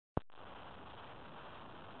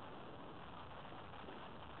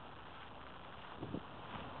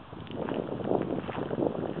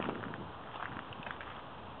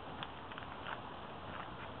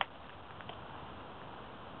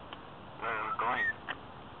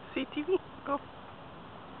CTV, go.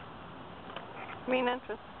 Main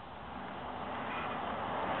entrance.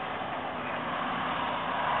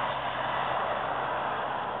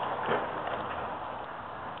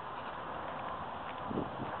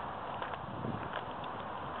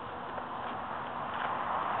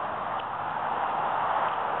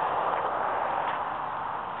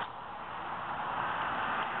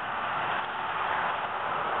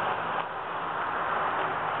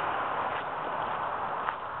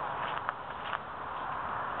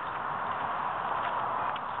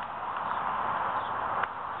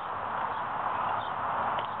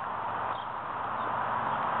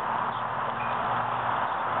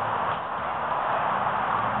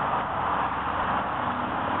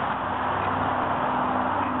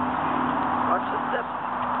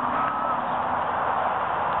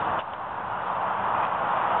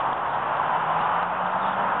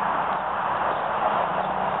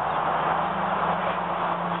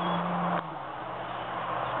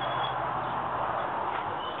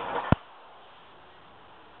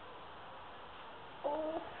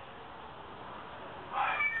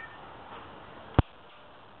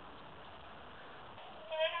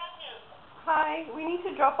 Hi, we need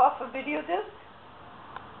to drop off a video disc.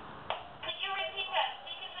 Could you repeat that?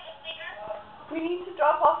 Speak into the speaker. We need to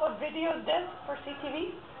drop off a video disc for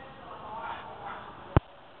CTV.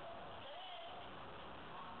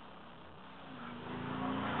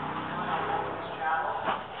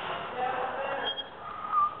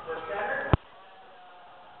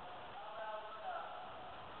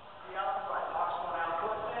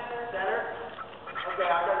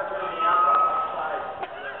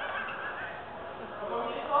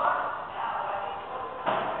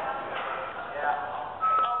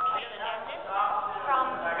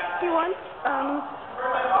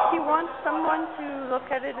 He wants someone to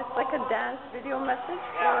look at it. It's like a dance video message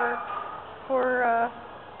for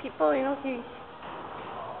people. You know,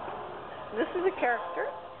 this is a character.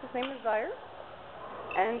 His name is Darryl,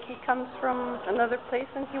 and he comes from another place,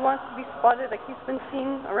 and he wants to be spotted. Like, he's been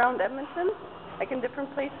seen around Edmonton, like in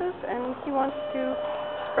different places, and he wants to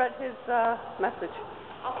spread his message.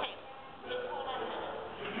 Okay. Just hold on a minute.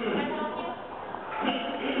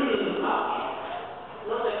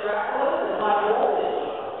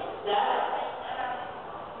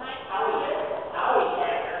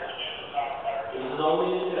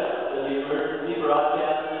 Only the emergency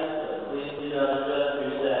broadcast system. Please do not adjust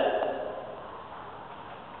your set.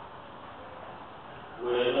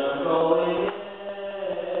 When I'm going in,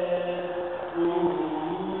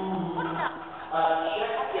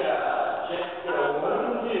 check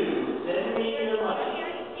 1, 2. Send me your money.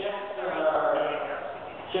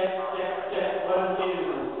 Check 1, 2.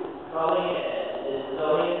 Calling in. This is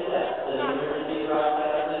only a test of the emergency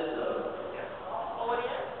broadcast system. Oh, it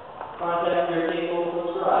is? Contact your cable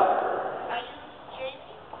subscriber. Are you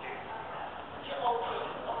Jamie? Okay.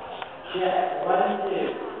 Check 1,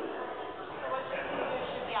 2.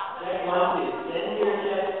 Check 1, 2. Send your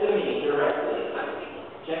check to me directly.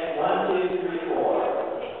 Check 1, 2, 3, 4.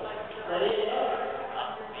 That is it?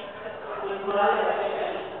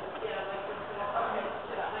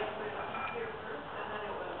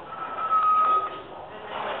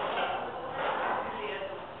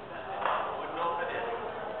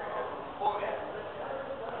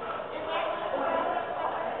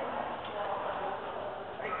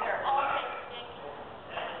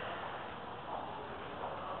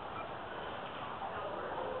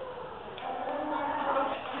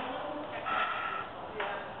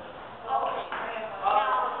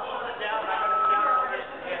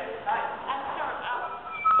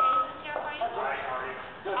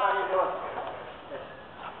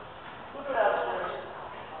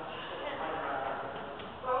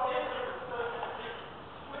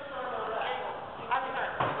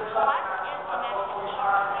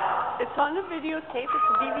 It's on a videotape. It's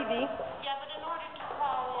a DVD. Yeah, but in order to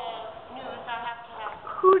call news, I have to have...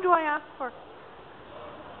 Who do I ask for?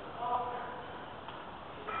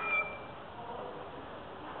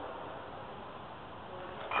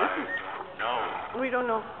 No. We don't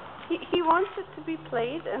know. He wants it to be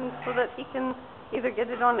played, and so that he can either get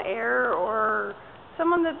it on air, or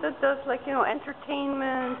someone that does, like, you know,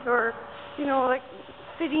 entertainment, or, you know, like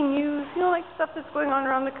city news, you know, like stuff that's going on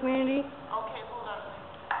around the community. Okay, hold on.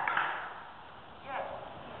 Yes.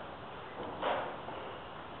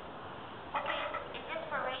 Okay, is this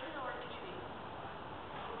for radio or TV?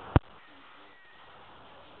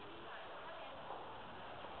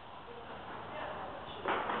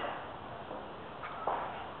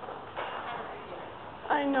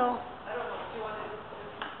 I know.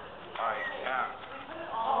 I am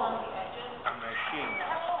a machine.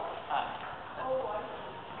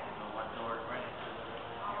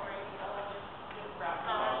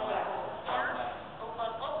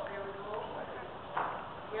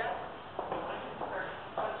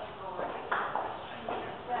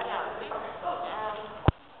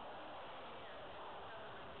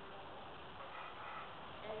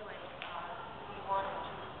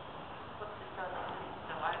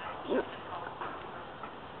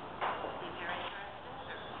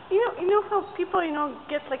 know, if people, you know,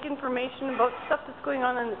 get like information about stuff that's going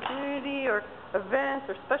on in the community or events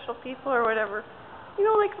or special people or whatever. You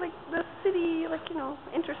know, like the city, like, you know,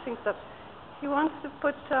 interesting stuff. He wants to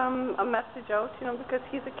put a message out, you know, because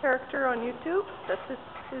he's a character on YouTube. That's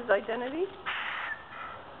his identity.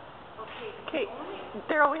 Okay,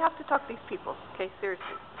 Darryl, we have to talk to these people. Okay,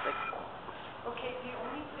 seriously. Like, Okay, the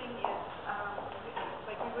only thing is,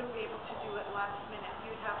 like, we wouldn't be able to do it last minute.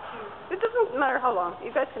 You'd have to, it doesn't matter how long.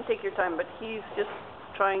 You guys can take your time, but he's just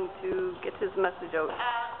trying to get his message out.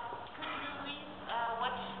 Could you please,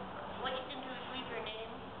 what you can do is leave your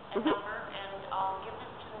name and number, and I'll give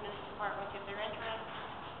this to the news department. If they're interested,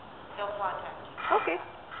 they'll contact you. Okay.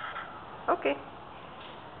 Okay.